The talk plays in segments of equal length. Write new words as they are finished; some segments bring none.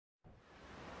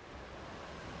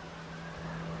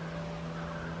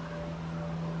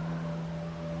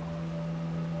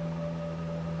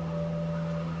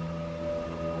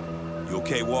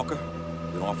okay, Walker?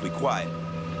 Been awfully quiet.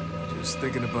 Just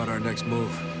thinking about our next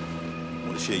move.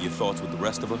 Want to share your thoughts with the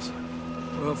rest of us?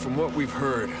 Well, from what we've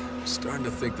heard, I'm starting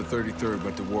to think the 33rd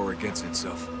went to war against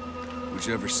itself.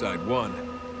 Whichever side won,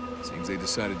 seems they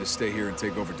decided to stay here and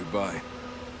take over Dubai.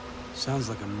 Sounds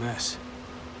like a mess.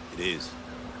 It is.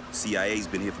 The CIA's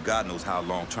been here for God knows how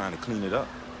long trying to clean it up.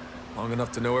 Long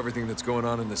enough to know everything that's going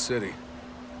on in the city.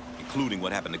 Including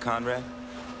what happened to Conrad?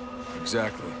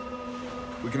 Exactly.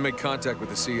 If we can make contact with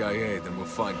the CIA, then we'll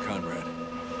find Conrad.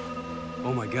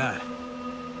 Oh my God.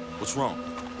 What's wrong?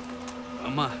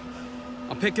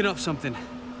 I'm picking up something.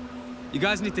 You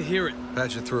guys need to hear it.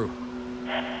 Patch it through.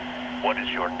 What is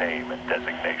your name and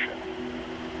designation?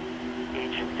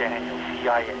 Agent Daniel,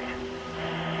 CIA.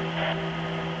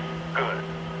 Good.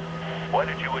 Why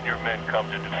did you and your men come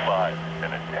to Dubai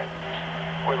in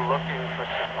attendance? We're looking for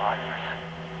survivors.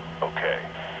 Okay.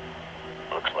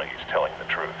 Looks like he's telling the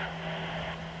truth.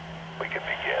 We can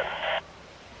begin.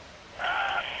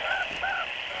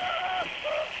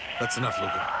 That's enough,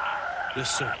 Luca.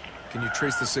 Yes, sir. Can you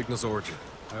trace the signal's origin?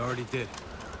 I already did.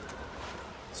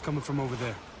 It's coming from over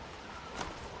there.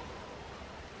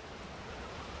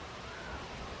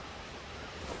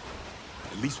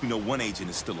 At least we know one agent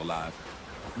is still alive.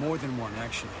 More than one,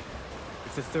 actually.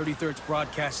 If the 33rd's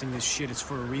broadcasting this shit, it's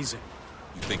for a reason.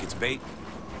 You think it's bait?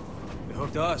 They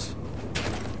hooked us.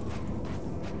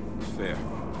 It's fair.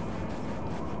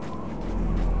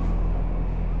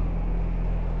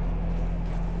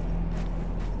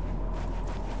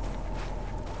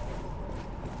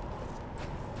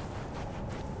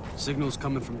 Signal's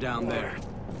coming from down there.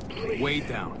 Way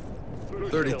down.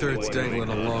 33rd's dangling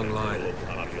a long line.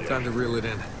 Time to reel it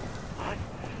in.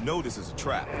 No, this is a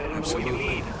trap.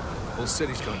 Absolutely. The whole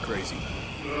city's gone crazy.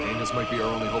 Daniels might be our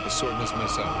only hope of sorting this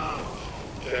mess out.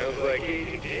 Sounds like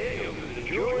Agent Daniels is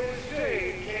enjoying his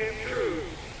stay in Camp Cruz.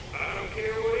 I don't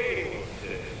care what anyone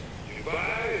says.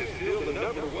 Dubai is still the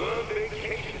 #1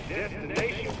 vacation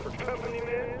destination for company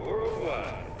men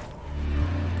worldwide.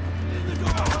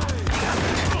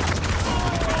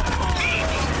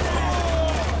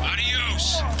 Adios!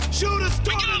 Shoot us,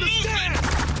 We got movement!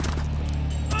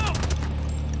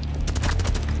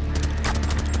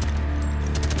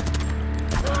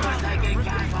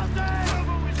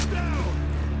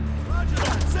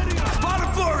 Bottom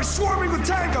floor is swarming with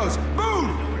tangos!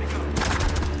 Move!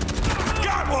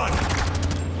 Got one!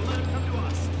 We'll let him come to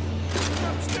us.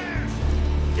 Upstairs!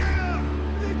 Get up!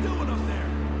 What are they doing up there?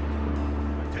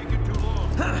 They're taking too long.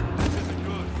 This isn't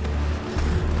good.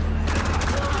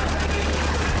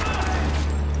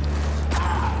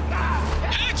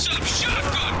 Heads up!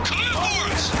 Shotgun! Coming for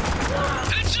us!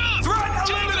 Heads up! Threat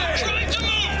Tango eliminated! trying to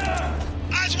move!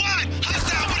 Eyes wide!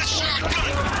 Hostile with a shotgun!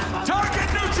 Target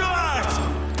neutralized!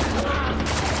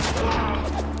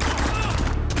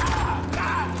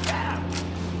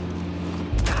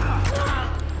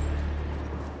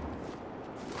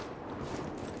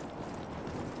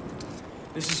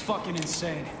 This is fucking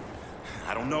insane.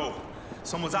 I don't know.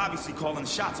 Someone's obviously calling the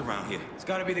shots around here. It's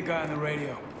gotta be the guy on the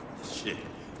radio. Shit.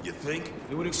 You think?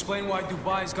 It would explain why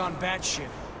Dubai's gone batshit.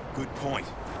 Good point.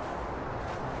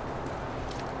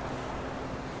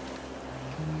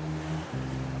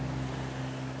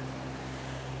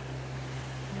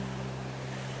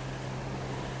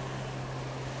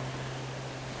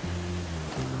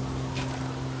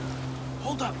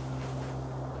 Hold up.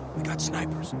 We got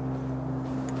snipers.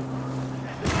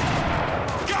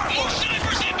 More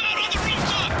snipers inbound on the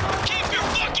rooftop! Keep your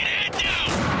fucking head down!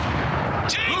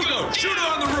 Tango! Lugo, shoot her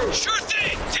on the roof! Sure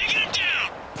thing! Taking him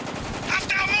down!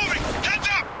 Hostile moving! Heads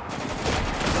up!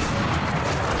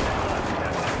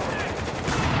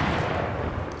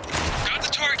 Got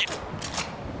the target!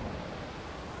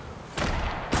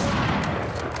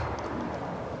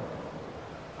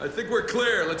 I think we're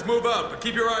clear. Let's move out, but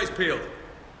keep your eyes peeled.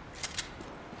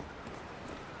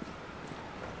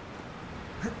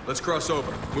 Let's cross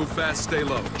over. Move fast, stay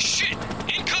low. Shit!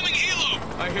 Incoming helo!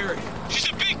 I hear it. She's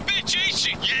a big bitch, ain't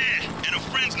she? Yeah, and her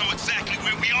friends know exactly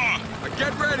where we are.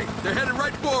 Get ready. They're headed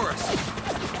right for us.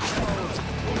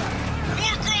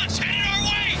 More grunts headed our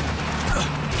way!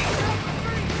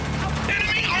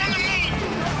 Enemy on the move!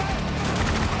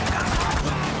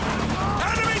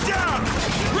 Enemy down!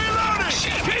 Reloading!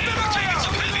 Shit, Keep man, an we're eye taking out!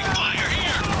 some heavy fire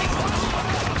here!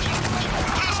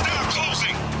 Hostile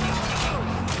closing!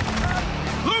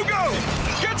 Lugo!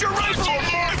 Get your rifle on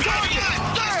board! Target!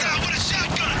 There! Hostile with a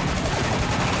shotgun!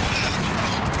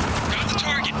 Got the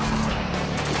target!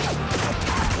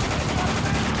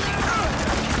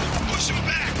 Push him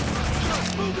back!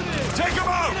 Take him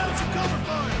out!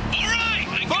 All right!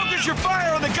 I got Focus him. your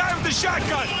fire on the guy with the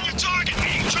shotgun! On your target!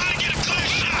 You trying to get a clear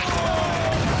shot!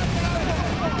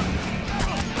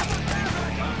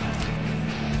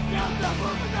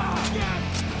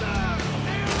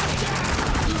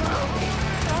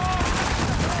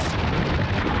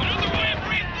 Another wave of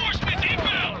reinforcements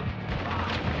inbound!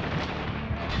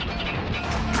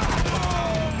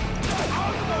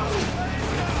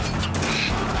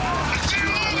 I see you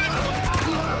moving!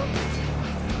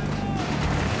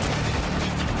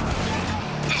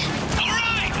 All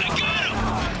right, I got him!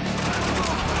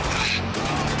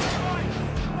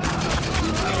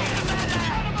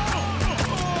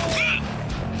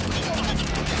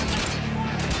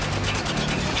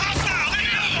 Hostile,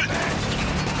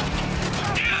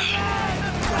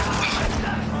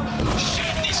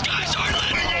 shit, these guys aren't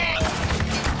letting on!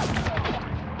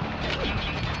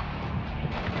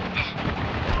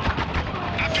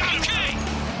 I've got him! Okay,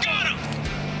 got him!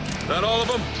 That all of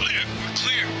them? Clear, we're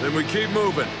clear. Then we keep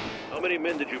moving. How many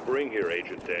men did you bring here,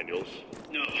 Agent Daniels?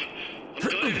 No, I'm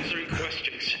done answering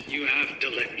questions. You have to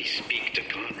let me speak to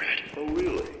Conrad. Oh,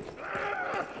 really?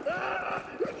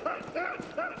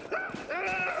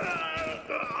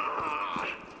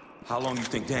 How long you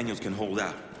think Daniels can hold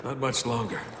out? Not much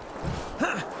longer.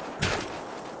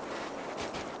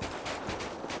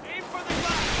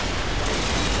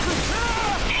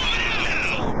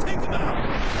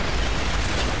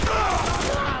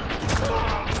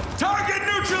 Target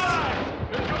neutralized!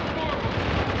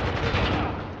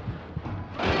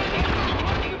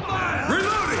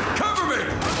 Reloading! Cover me!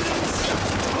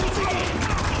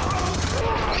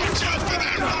 Watch out for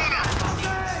that runner!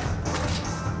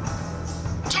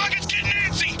 Target's getting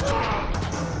antsy!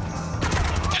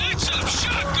 Heads up,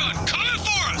 shotgun, coming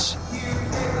for us!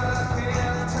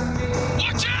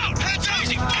 Watch out! Heads up!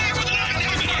 Easy, fire with an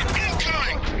incoming!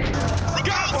 Incoming!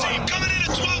 Repel team coming in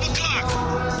at 12 o'clock!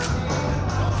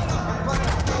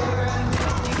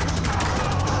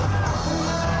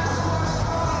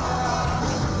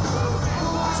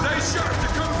 Stay sharp!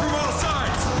 They're coming from all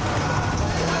sides!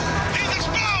 He's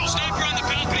exposed! Sniper on the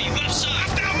balcony, left side.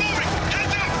 Now moving!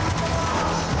 Heads up!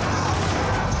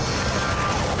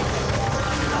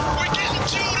 We're getting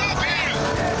chewed up here!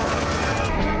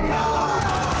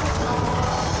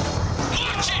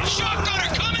 Watch it! Shotgunner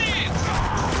coming in!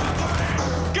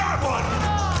 Got one!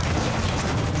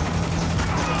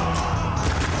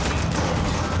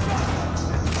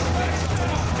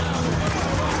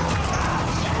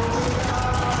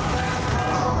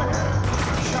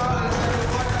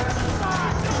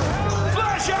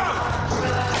 Flash out!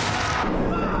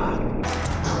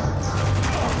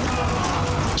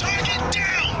 Target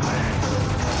down!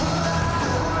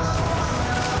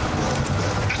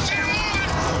 I see him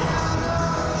moving!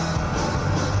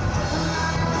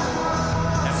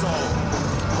 That's all.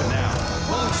 For now.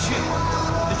 Holy shit!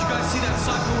 Did you guys see that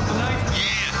psycho with the knife?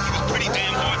 Yeah, he was pretty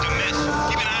damn hard to miss.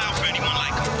 Keep an eye out for anyone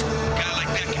like him. A guy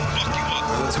like that can fuck you up.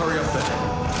 Let's hurry up then.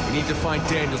 We need to find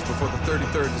Daniels before the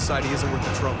 33rd decide he isn't worth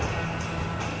the trouble.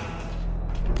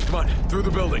 Come on, through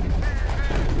the building.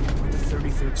 The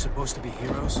 33rd supposed to be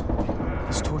heroes?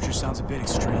 This torture sounds a bit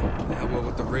extreme. Yeah, well,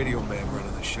 with the radio man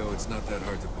running the show, it's not that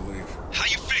hard to believe. How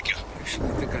you figure? Actually,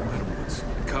 I think I met him once.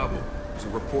 In Kabul. He was a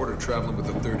reporter traveling with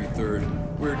the 33rd.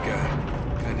 Weird guy.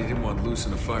 Kind he didn't want loose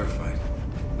in a firefight.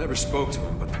 Never spoke to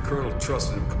him, but the colonel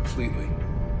trusted him completely.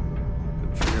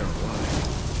 Couldn't figure out why.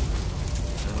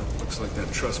 Now it looks like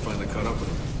that trust finally caught up with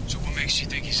him. So what makes you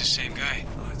think he's the same guy?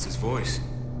 Oh, it's his voice.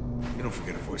 You don't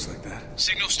forget a voice like that.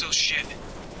 Signal's still shit.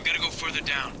 We gotta go further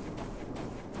down.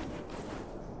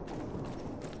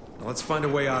 Now let's find a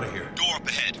way out of here. Door up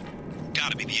ahead.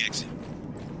 Gotta be the exit.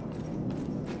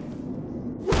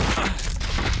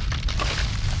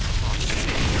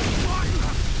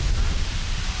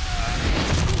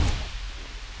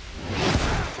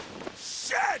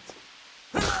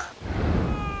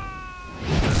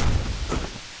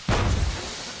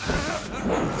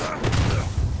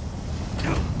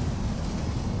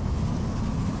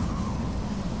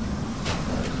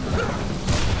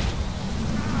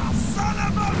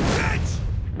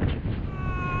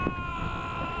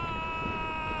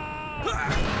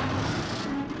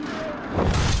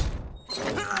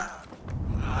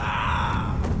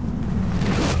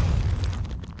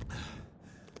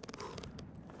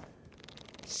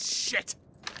 Shit!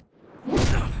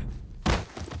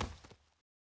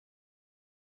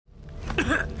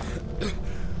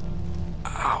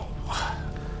 Ow.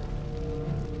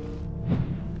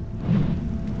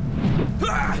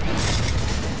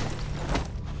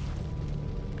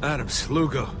 Adams,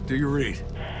 Lugo, do you read?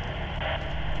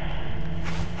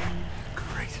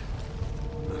 Great.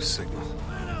 No signal.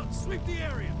 Man out, sweep the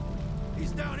area.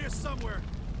 He's down here somewhere.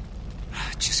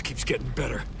 It just keeps getting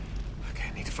better. Okay,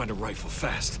 I need to find a rifle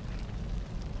fast.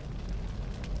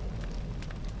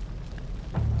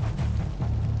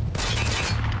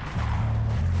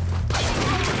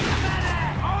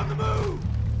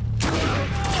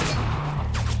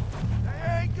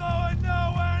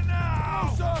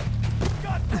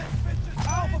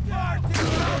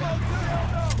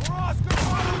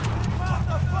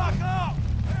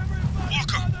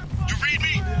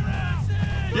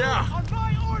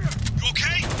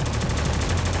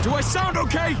 sound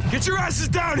okay? Get your asses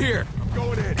down here! I'm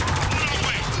going in.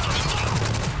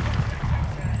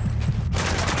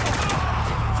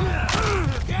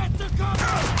 Get the cover!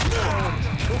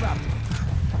 Move out.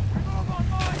 Move on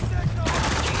my signal!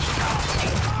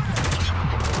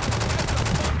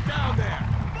 Down there!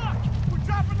 Fuck! We're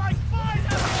dropping like flies!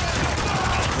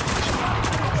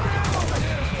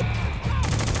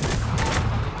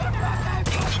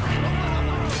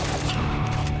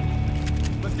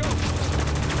 Let's go!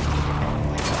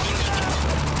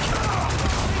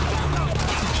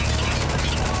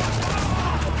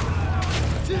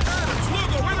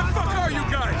 Lugo, where the fuck are you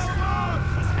guys?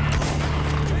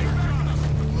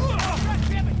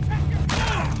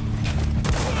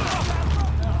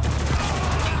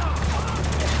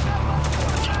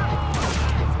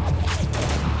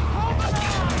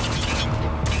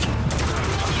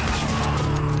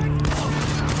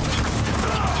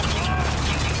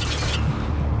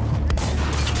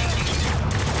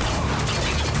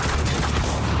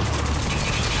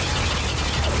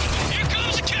 Here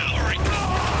comes the cavalry!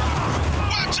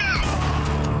 Watch out!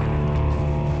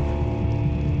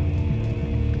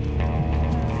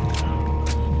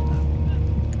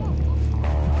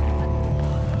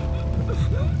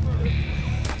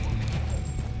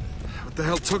 What the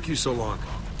hell took you so long?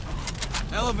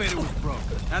 Elevator was broke.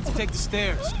 Had to take the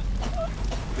stairs.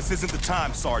 This isn't the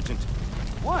time, Sergeant.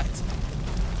 What?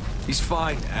 He's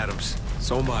fine, Adams.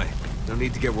 So am I. No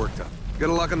need to get worked up. Got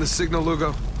a lock on the signal,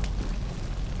 Lugo?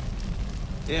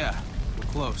 Yeah, we're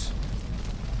close.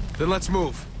 Then let's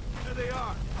move. There they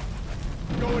are.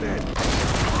 Going in.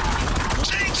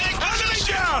 Take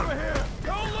position! Over here.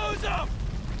 Don't lose them.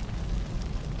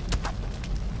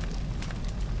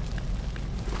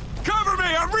 Cover me!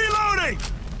 I'm reloading!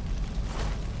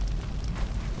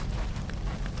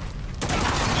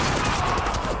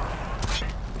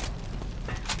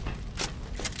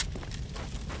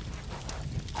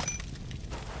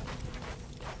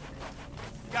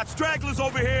 Got stragglers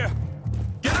over here.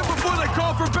 Get up before they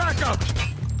call for backup!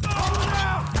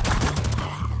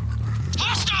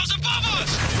 Hostiles above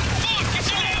us! Fuck,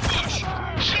 it's an ambush!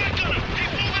 Shotgun him!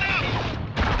 Keep moving out!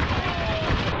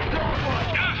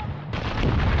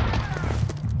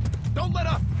 Don't let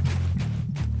up.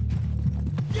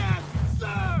 Yes,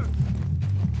 sir.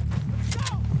 Let's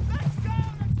go. Let's go.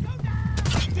 Let's go down.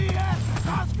 DS,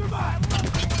 Oscar Mike.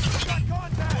 Got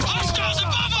contact. Hostiles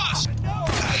above us! No.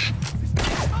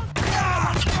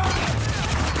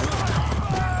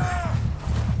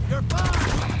 You're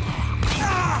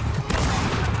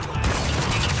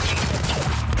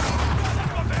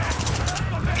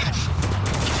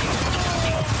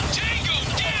Tango,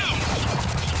 down!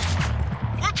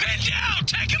 We're pinned down!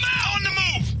 Take him out on the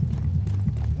move!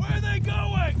 Where are they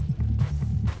going?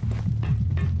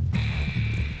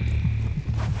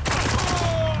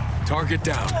 Target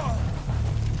down.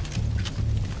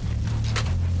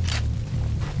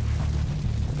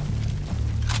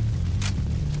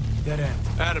 Dead end.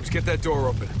 Adams, get that door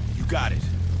open. You got it.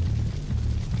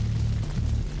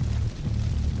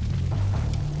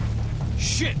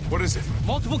 Shit! What is it?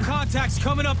 Multiple contacts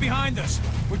coming up behind us.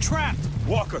 We're trapped.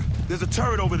 Walker, there's a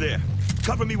turret over there.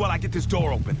 Cover me while I get this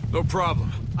door open. No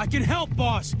problem. I can help,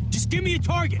 boss. Just give me a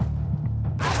target.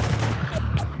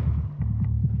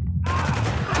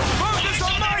 Focus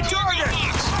on my target!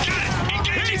 Got it!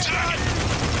 Engaging target!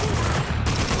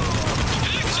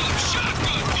 Excellent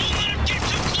shotgun! Don't let him get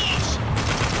too close!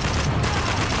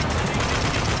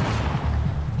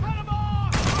 Cut him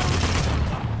off.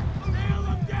 Nail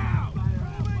him down.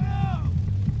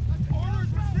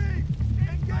 Orders received.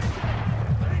 Engaging.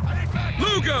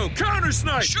 Lugo, counter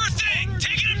snipe! Sure thing!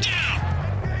 Taking him down!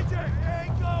 Engaging.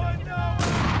 Ain't going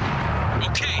nowhere.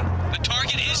 Okay, the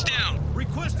target is down.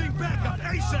 Requesting backup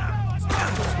ASAP.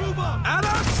 Move up.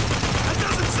 Adams! That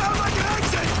doesn't sound like an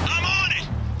exit! I'm on it!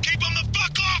 Keep him the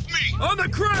fuck off me! On the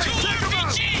crate! 2 Take him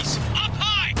out! RPGs! Up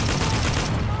high!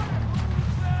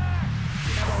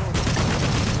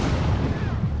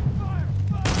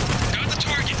 Got the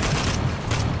target!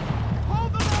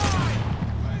 Hold the line.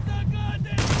 Where's the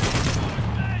goddamn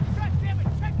reinforcement? God damn it!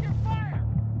 Check your fire.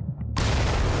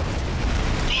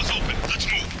 Door's open. Let's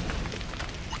move.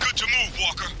 We're good to move,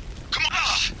 Walker. Come on!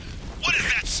 Ah, what is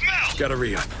that smell? Gotta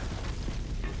re-up.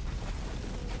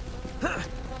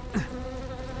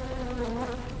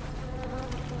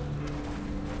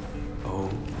 Oh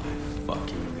my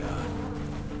fucking god.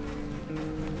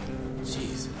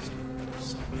 Jesus.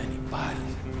 So many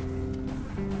bodies.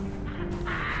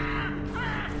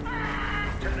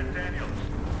 Lieutenant Daniels,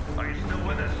 are you still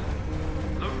with us?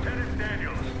 Lieutenant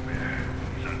Daniels,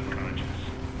 he's unconscious.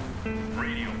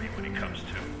 Radio me when he comes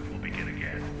to. We'll begin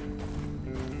again.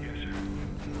 Yes, sir.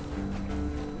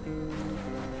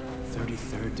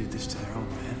 did this to their own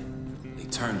man. They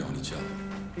turned on each other.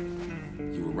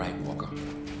 You were right, Walker.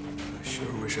 I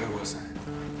sure wish I wasn't.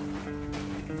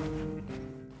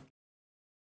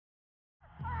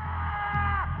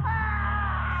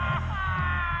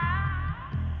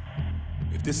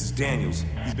 If this is Daniels,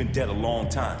 he's been dead a long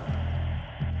time.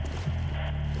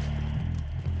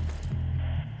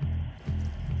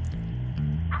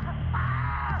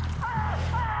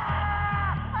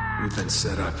 We've been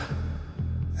set up. What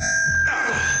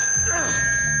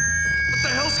the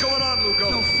hell's going on, Lugo?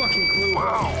 No fucking clue.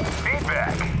 Whoa,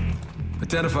 feedback.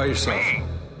 Identify yourself. Me?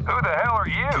 Who the hell are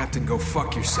you? Captain, go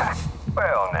fuck yourself.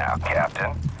 Well now,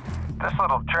 Captain. This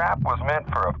little trap was meant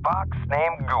for a fox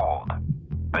named Gould.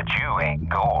 But you ain't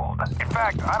Gould. In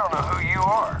fact, I don't know who you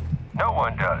are. No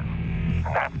one does. And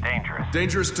that's dangerous.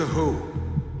 Dangerous to who?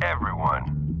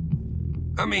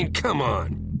 Everyone. I mean, come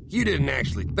on. You didn't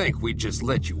actually think we'd just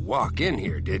let you walk in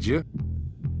here, did you?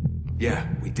 Yeah,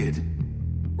 we did.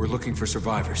 We're looking for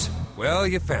survivors. Well,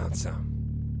 you found some.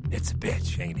 It's a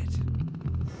bitch, ain't it?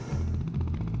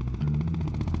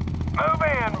 Move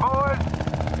in, boys!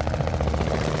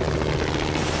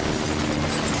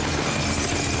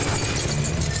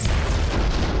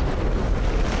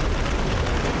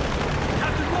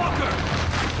 Captain Walker!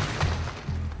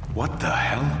 What the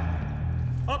hell?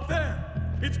 Up there!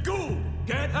 It's Gould!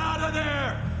 Get out of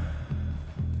there!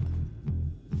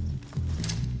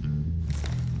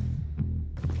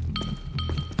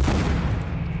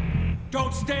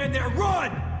 Don't stand there!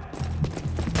 Run!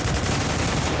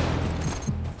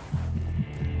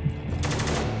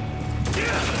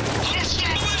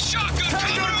 Hostile with a shotgun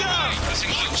coming our way! Listen,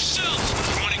 watch yourselves. If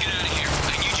you want to get out of here,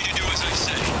 I need you to do as I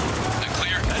say. That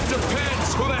clear? That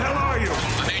depends. Who the hell are you?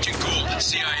 I'm Agent Gould,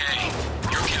 CIA.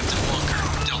 You're Captain Walker,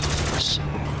 Delta Force.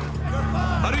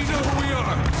 How do you know who we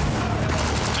are?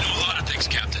 I know a lot of things,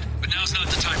 Captain, but now's not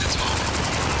the time to talk.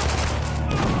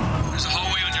 There's a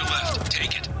hallway on your left.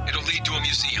 Take it. It'll lead to a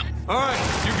museum. All right,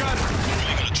 you got it. Are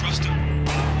you gonna trust him?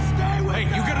 Hey,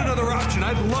 you got another option.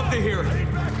 I'd love to hear it.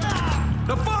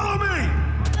 Now follow me!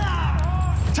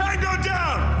 Tango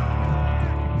down!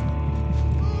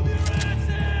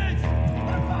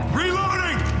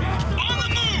 Reloading! On the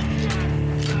move!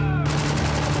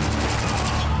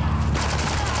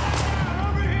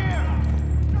 Over here!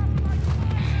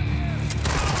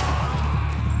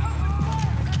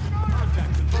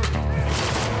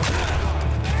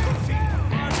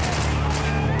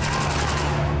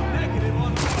 Negative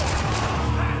on the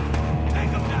take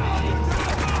him down!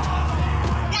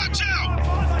 Watch out!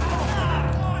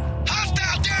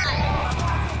 Hostile down!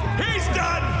 He's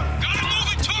done! Got a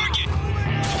moving target!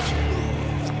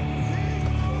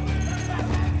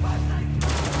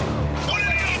 One in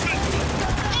the open!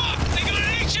 Fuck! They got an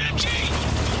HMG!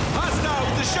 Hostile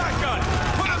with the shotgun!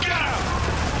 Put him down!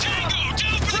 Tango,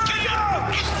 down for the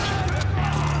count!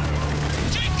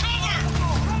 Take cover!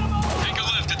 Take a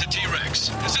left at the T-Rex.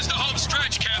 This is the home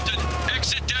stretch, Captain.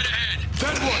 Exit dead ahead.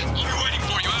 Then what? I'll be waiting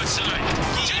for you outside.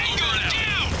 Tango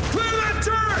down! Clear that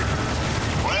turn!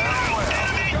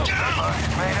 Enemy down!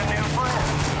 Somebody's made a new friend.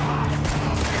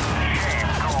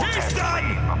 He's done!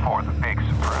 Before the big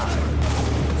surprise.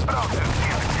 But I'll just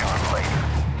give it to him later.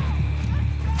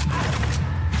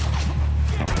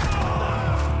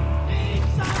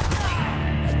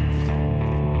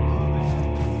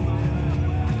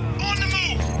 On the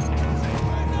move!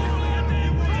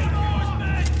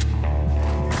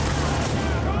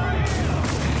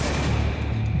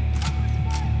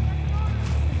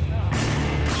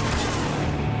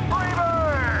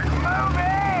 Freebird! Move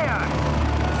in!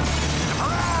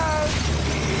 Surprise!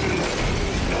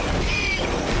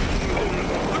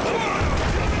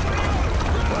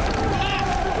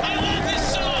 I love this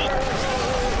song!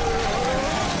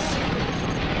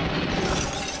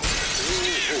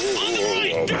 Steve, on the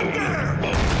right! Get there!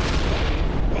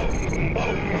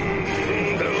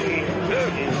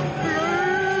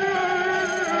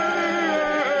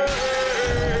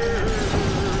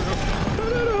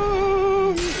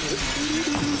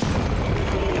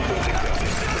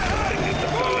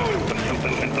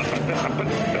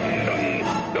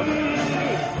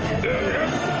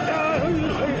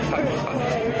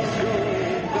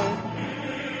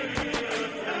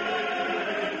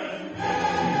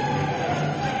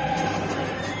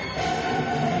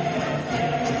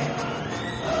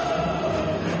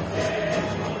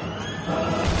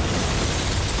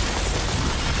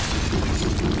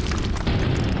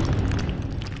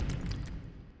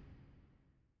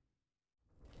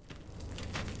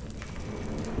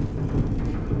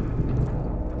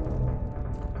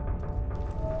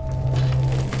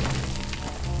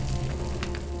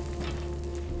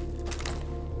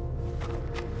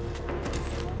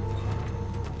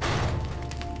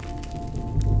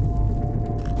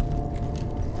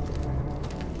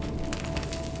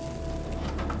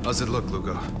 How's it look,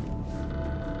 Lugo?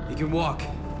 He can walk,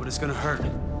 but it's gonna hurt.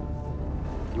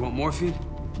 You want morphine?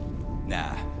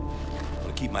 Nah. I'm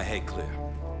gonna keep my head clear.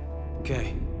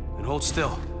 Okay, then hold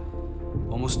still.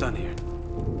 Almost done here.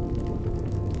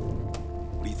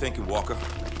 What are you thinking, Walker? I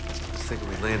was thinking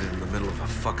we landed in the middle of a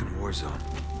fucking war zone.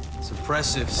 It's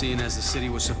impressive, seeing as the city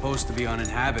was supposed to be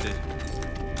uninhabited.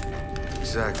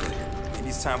 Exactly. Maybe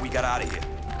it's time we got out of here.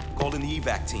 Call in the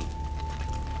evac team.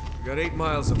 We got 8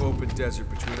 miles of open desert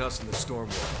between us and the storm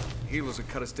wall. Helos would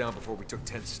cut us down before we took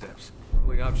 10 steps.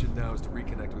 Only option now is to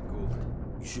reconnect with Gould.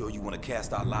 You sure you want to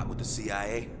cast our lot with the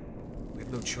CIA? We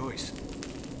have no choice.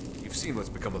 You've seen what's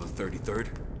become of the 33rd.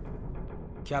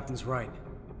 Captain's right.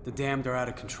 The damned are out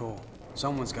of control.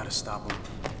 Someone's gotta stop them.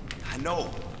 I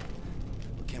know.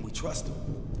 But can we trust him?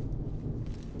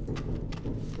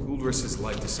 Gould risked his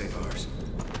life to save ours.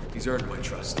 He's earned my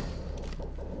trust.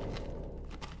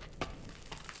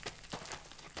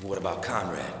 What about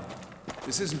Conrad?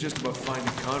 This isn't just about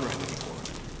finding Conrad anymore.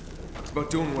 It's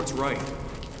about doing what's right.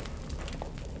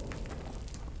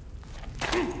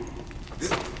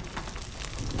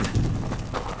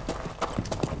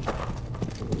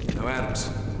 Now,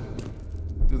 Adams,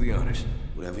 do the honors.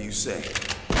 Whatever you say.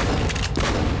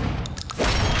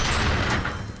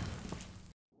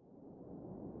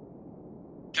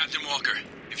 Captain Walker,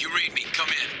 if you read me, come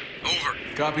in. Over.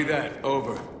 Copy that.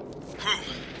 Over. Whew.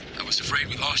 I was afraid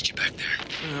we lost you back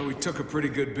there. We took a pretty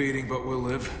good beating, but we'll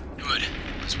live. Good,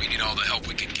 because we need all the help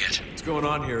we can get. What's going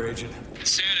on here, Agent?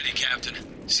 Insanity, Captain.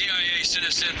 CIA sent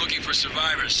us in looking for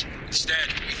survivors.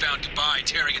 Instead, we found Dubai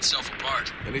tearing itself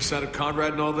apart. Any sign of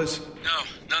Conrad and all this? No,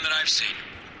 none that I've seen.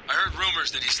 I heard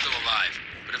rumors that he's still alive.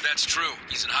 But if that's true,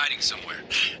 he's in hiding somewhere.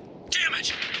 Damn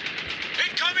it!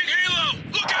 Incoming Halo!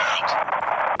 Look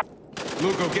out!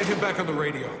 Lugo, get him back on the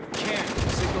radio. Can't.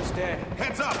 Signal's dead.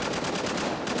 Heads up!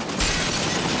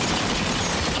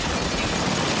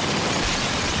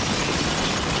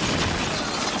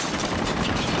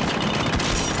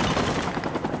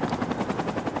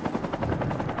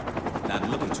 Not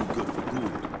looking too good for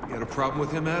Gould. You had a problem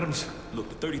with him, Adams? Look,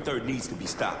 the 33rd needs to be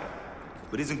stopped.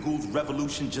 But isn't Gould's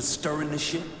revolution just stirring the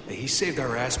shit? Hey, he saved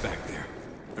our ass back there.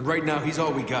 And right now, he's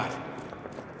all we got.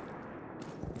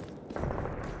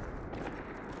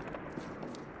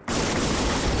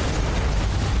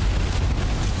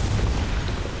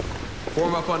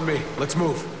 Form up on me. Let's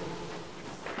move.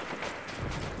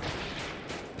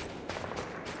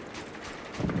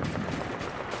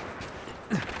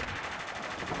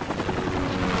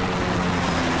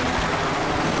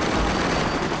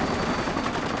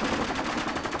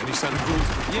 Any sign of Gould?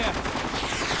 Yeah.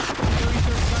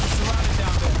 33rd gun's surrounded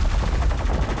down there.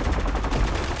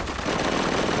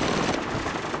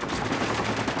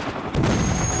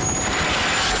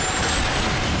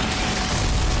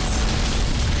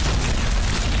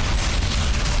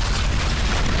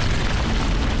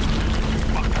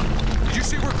 Did you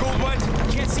see where Gould went? I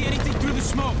can't see anything through the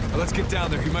smoke. Well, let's get down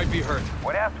there. He might be hurt.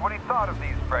 When asked what he thought of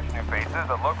these fresh new faces,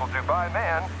 a local Dubai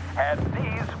man had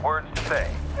these words to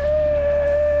say.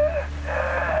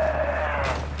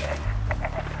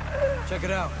 Check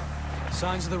it out.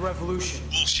 Signs of the revolution.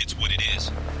 Bullshit's what it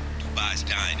is. Dubai's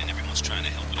dying and everyone's trying to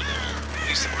help it along. At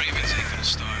least the Ravens ain't gonna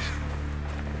starve.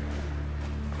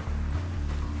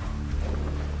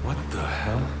 What the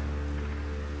hell?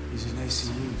 He's in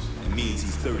ACUs. It means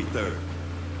he's 33rd.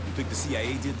 You think the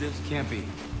CIA did this? Can't be.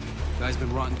 Guy's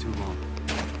been rotting too long.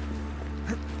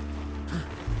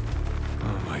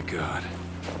 Oh my God.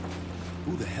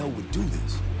 Who the hell would do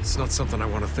this? It's not something I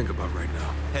want to think about right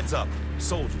now. Heads up.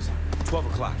 Soldiers. 12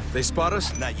 o'clock. They spot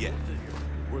us? Not yet.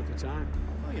 Worth the time.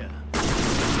 Oh, yeah.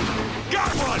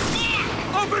 Got one!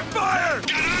 Open fire!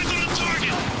 Got eyes on a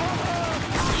target!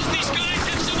 Don't these guys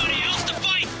have somebody else to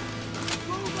fight?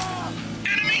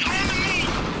 Enemy on the move!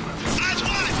 Eyes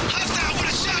wide! Hostile with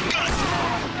a shotgun!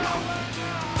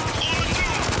 On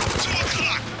through! 2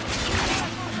 o'clock!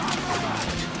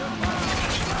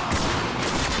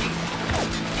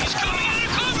 He's coming out of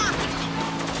cover!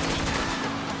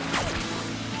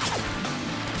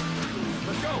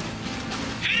 Let's go.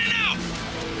 Heading out!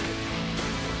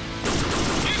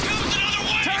 Here comes another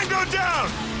wave! Tango down!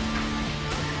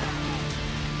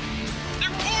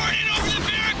 They're pouring in over the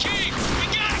barricade! We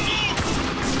gotta move!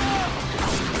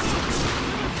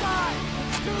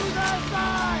 To the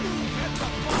side! Get the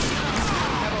fuck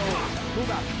out!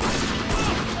 Move out.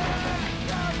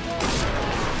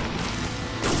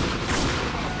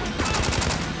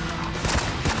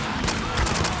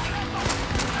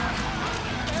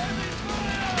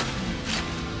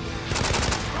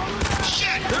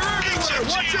 Shit! They're everywhere!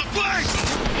 Watch your flank!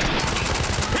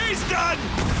 He's done!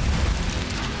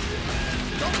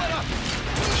 Don't let up!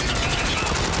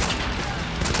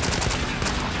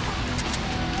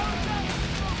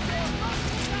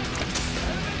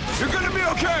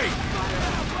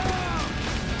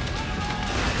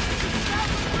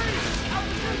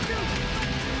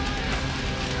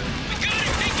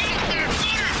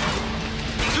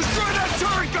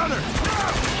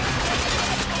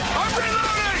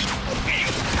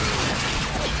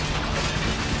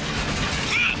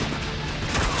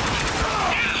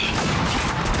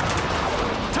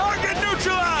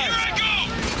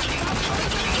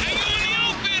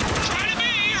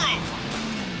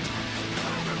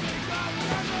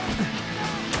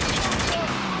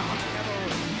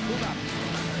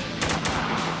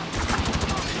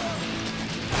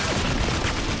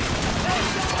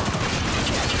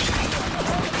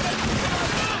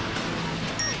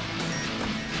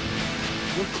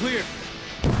 clear.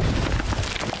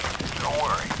 Don't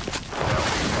worry.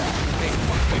 Hey,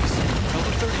 fuckface. Tell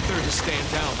the 33rd to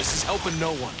stand down. This is helping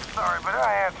no one. Sorry, but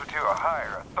I answer to a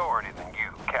higher authority than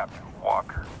you, Captain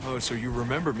Walker. Oh, so you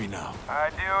remember me now? I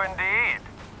do indeed.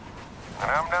 And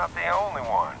I'm not the only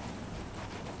one.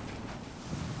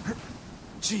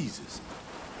 Jesus.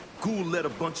 Gould led a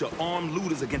bunch of armed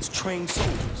looters against trained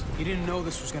soldiers. He didn't know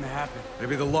this was gonna happen.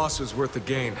 Maybe the loss was worth the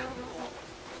gain.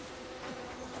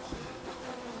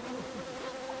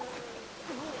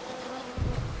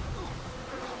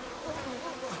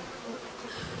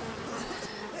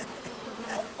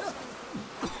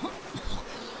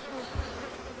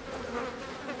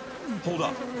 Hold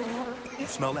up. You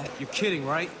smell that? You're kidding,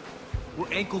 right?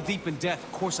 We're ankle deep in death.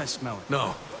 Of course I smell it.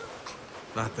 No,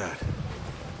 not that.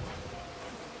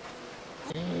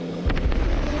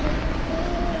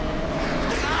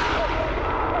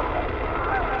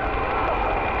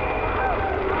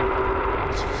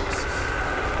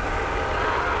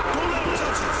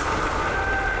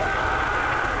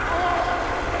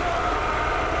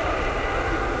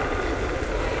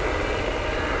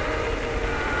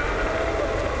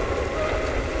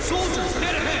 Soldiers,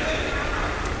 dead ahead!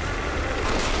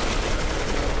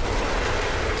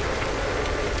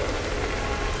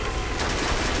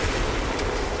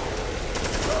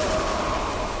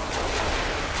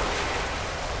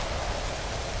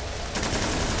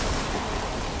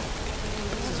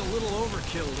 This is a little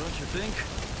overkill, don't you think?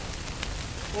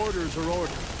 Orders are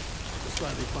orders. Just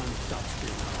glad they finally stopped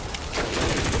screaming.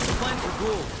 What's the plan for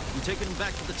Gould? You taking him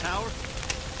back to the tower?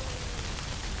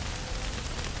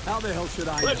 How the hell should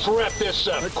I Let's know? wrap this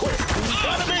up, quick.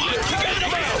 Gotta make it! Take them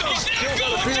out! Still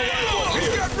gotta be the right ones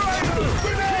here. Get right!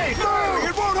 Grenade! Move!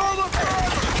 It won't hold up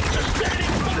forever!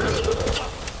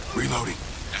 Reloading.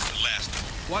 That's the last.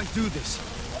 Why do this?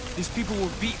 These people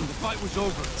were beaten. The fight was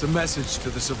over. It's a message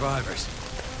to the survivors.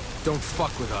 Don't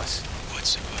fuck with us. What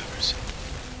survivors?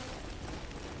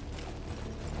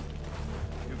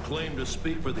 You claim to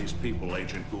speak for these people,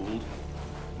 Agent Gould.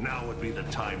 Now would be the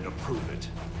time to prove it.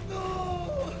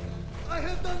 No! I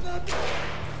have done nothing!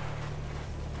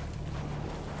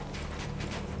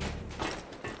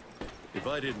 If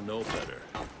I didn't know better,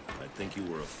 I'd think you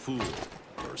were a fool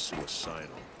or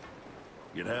suicidal.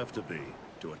 You'd have to be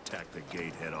to attack the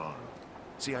gate head on.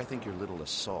 See, I think your little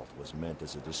assault was meant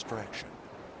as a distraction.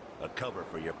 A cover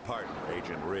for your partner,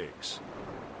 Agent Riggs.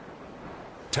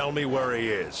 Tell me where he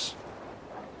is.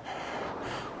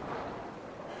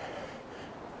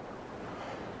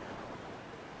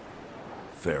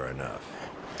 Fair enough.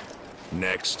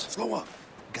 Next. Slow up.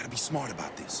 Gotta be smart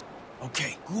about this.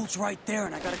 Okay, Gould's right there,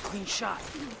 and I got a clean shot.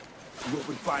 You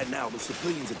open fire now, the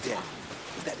civilians are dead.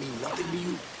 Does that mean nothing to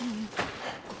you?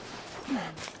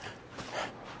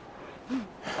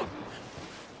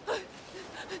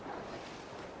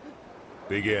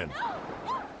 Begin.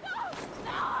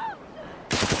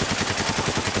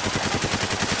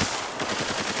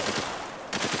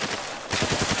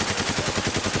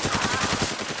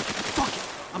 Fuck it!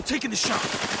 I'm taking the shot.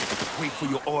 Wait for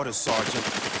your orders, Sergeant.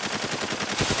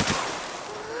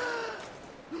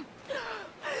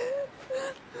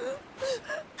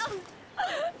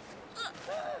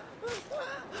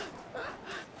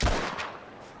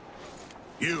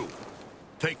 You,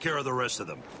 take care of the rest of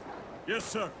them. Yes,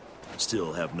 sir.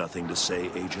 Still have nothing to say,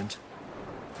 Agent?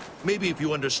 Maybe if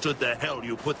you understood the hell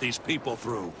you put these people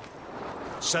through.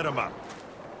 Set them up.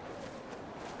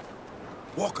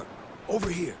 Walker, over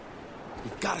here.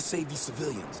 We've gotta save these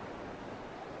civilians.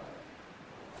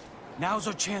 Now's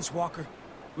our chance, Walker.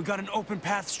 We got an open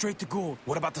path straight to Gould.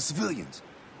 What about the civilians?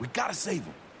 We gotta save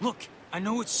them. Look, I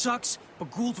know it sucks,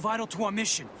 but Gould's vital to our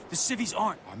mission. The civvies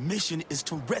aren't. Our mission is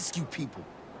to rescue people.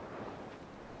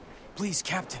 Please,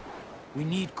 Captain. We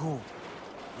need Gould.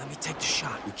 Let me take the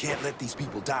shot. We can't let these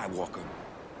people die, Walker.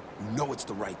 You know it's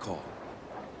the right call.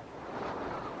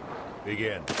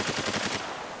 Begin.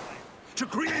 To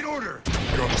create order!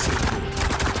 You're on the same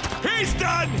Gould. He's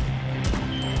done!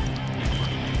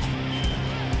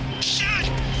 Shit!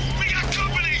 We got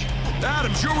company!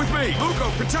 Adams, you're with me! Luco,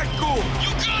 protect Gould!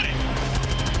 You got it!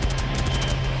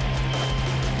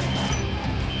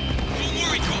 Don't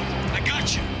worry, Gould. I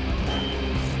got you.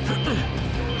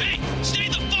 Hey, stay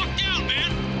the fuck down,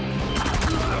 man!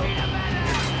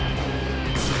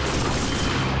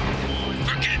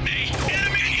 Forget me!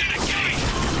 Enemy at the gate!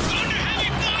 Under heavy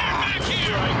fire back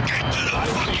here! Get to the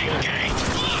fucking gate!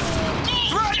 Look! Gould!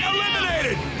 Threat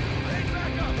eliminated!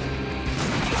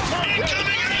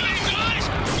 Incoming enemy, guys!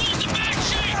 Hold the back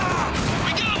shape!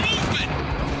 We got movement!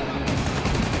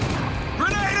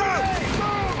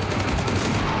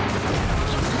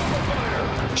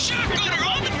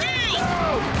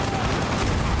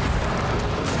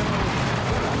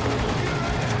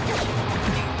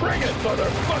 Bring it,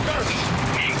 motherfucker!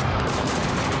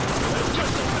 That's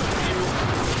just enough of you.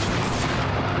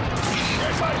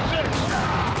 Get my six!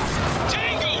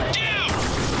 Tango, down!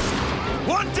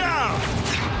 One down!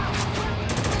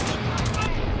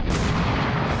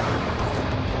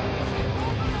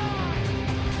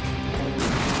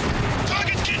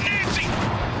 Target's getting antsy!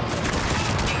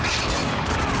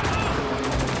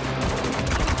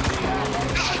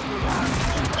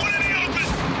 One in the open!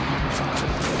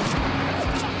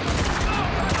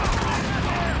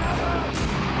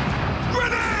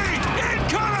 Grenade!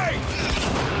 Incoming!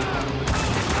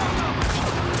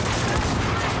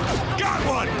 Got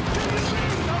one!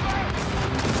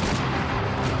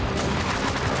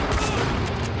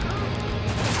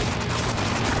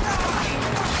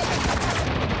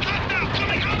 Hostile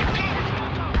coming out of cover!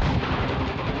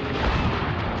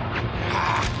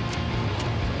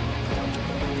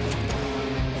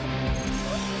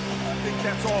 I think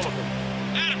that's all of them.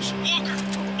 Adams, Walker,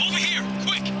 over here,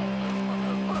 quick!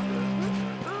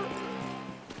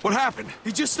 What happened?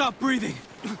 He just stopped breathing.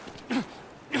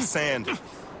 Sand.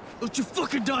 Don't you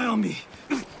fucking die on me!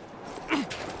 You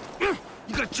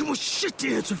got too much shit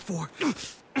to answer for!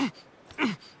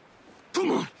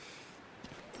 Come on!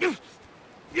 You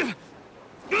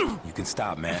can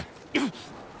stop, man.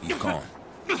 He's gone.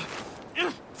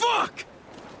 Fuck!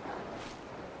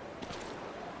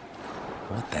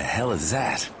 What the hell is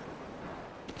that?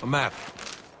 A map.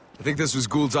 I think this was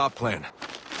Gould's op plan.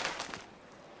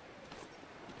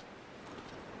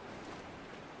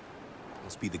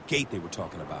 Must be the gate they were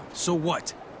talking about. So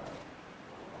what?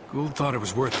 Gould thought it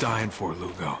was worth dying for,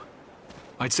 Lugo.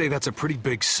 I'd say that's a pretty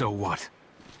big so what.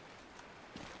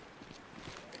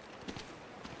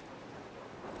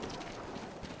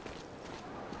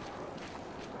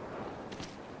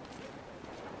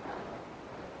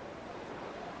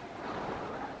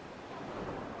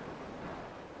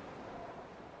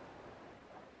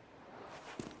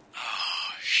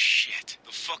 Oh, shit.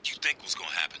 The fuck you think was gonna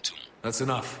happen to him? That's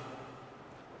enough.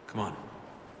 Come on.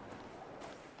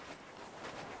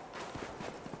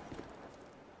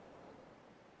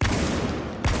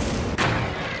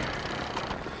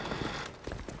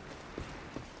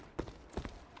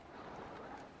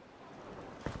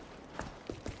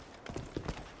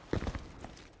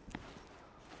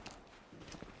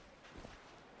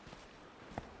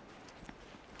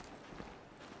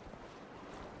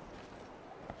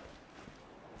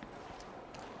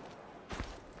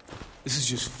 This is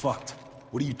just fucked.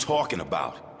 What are you talking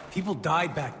about? People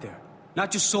died back there.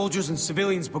 Not just soldiers and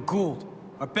civilians, but Gould.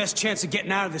 Our best chance of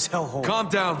getting out of this hellhole. Calm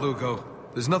down, Lugo.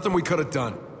 There's nothing we could have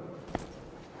done.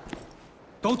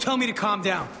 Don't tell me to calm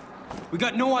down. We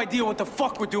got no idea what the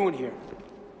fuck we're doing here.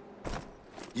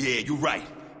 Yeah, you're right.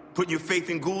 Putting your faith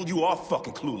in Gould, you are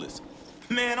fucking clueless.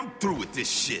 Man, I'm through with this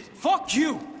shit. Fuck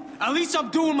you! At least I'm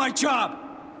doing my job!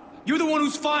 You're the one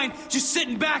who's fine, just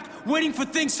sitting back, waiting for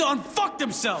things to unfuck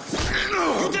themselves!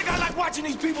 You think I like watching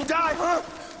these people die, huh?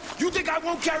 You think I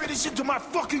won't carry this shit to my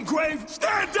fucking grave?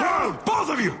 Stand down! Both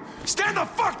of you! Stand the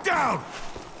fuck down!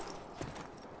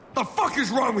 The fuck is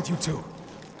wrong with you two?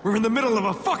 We're in the middle of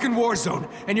a fucking war zone,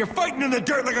 and you're fighting in the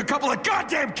dirt like a couple of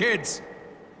goddamn kids!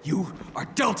 You are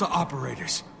Delta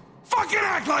operators. Fucking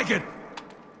act like it!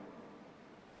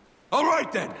 All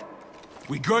right, then.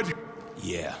 We good?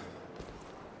 Yeah.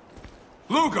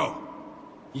 Lugo!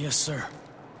 Yes, sir.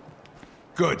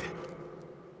 Good.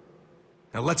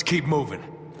 Now let's keep moving.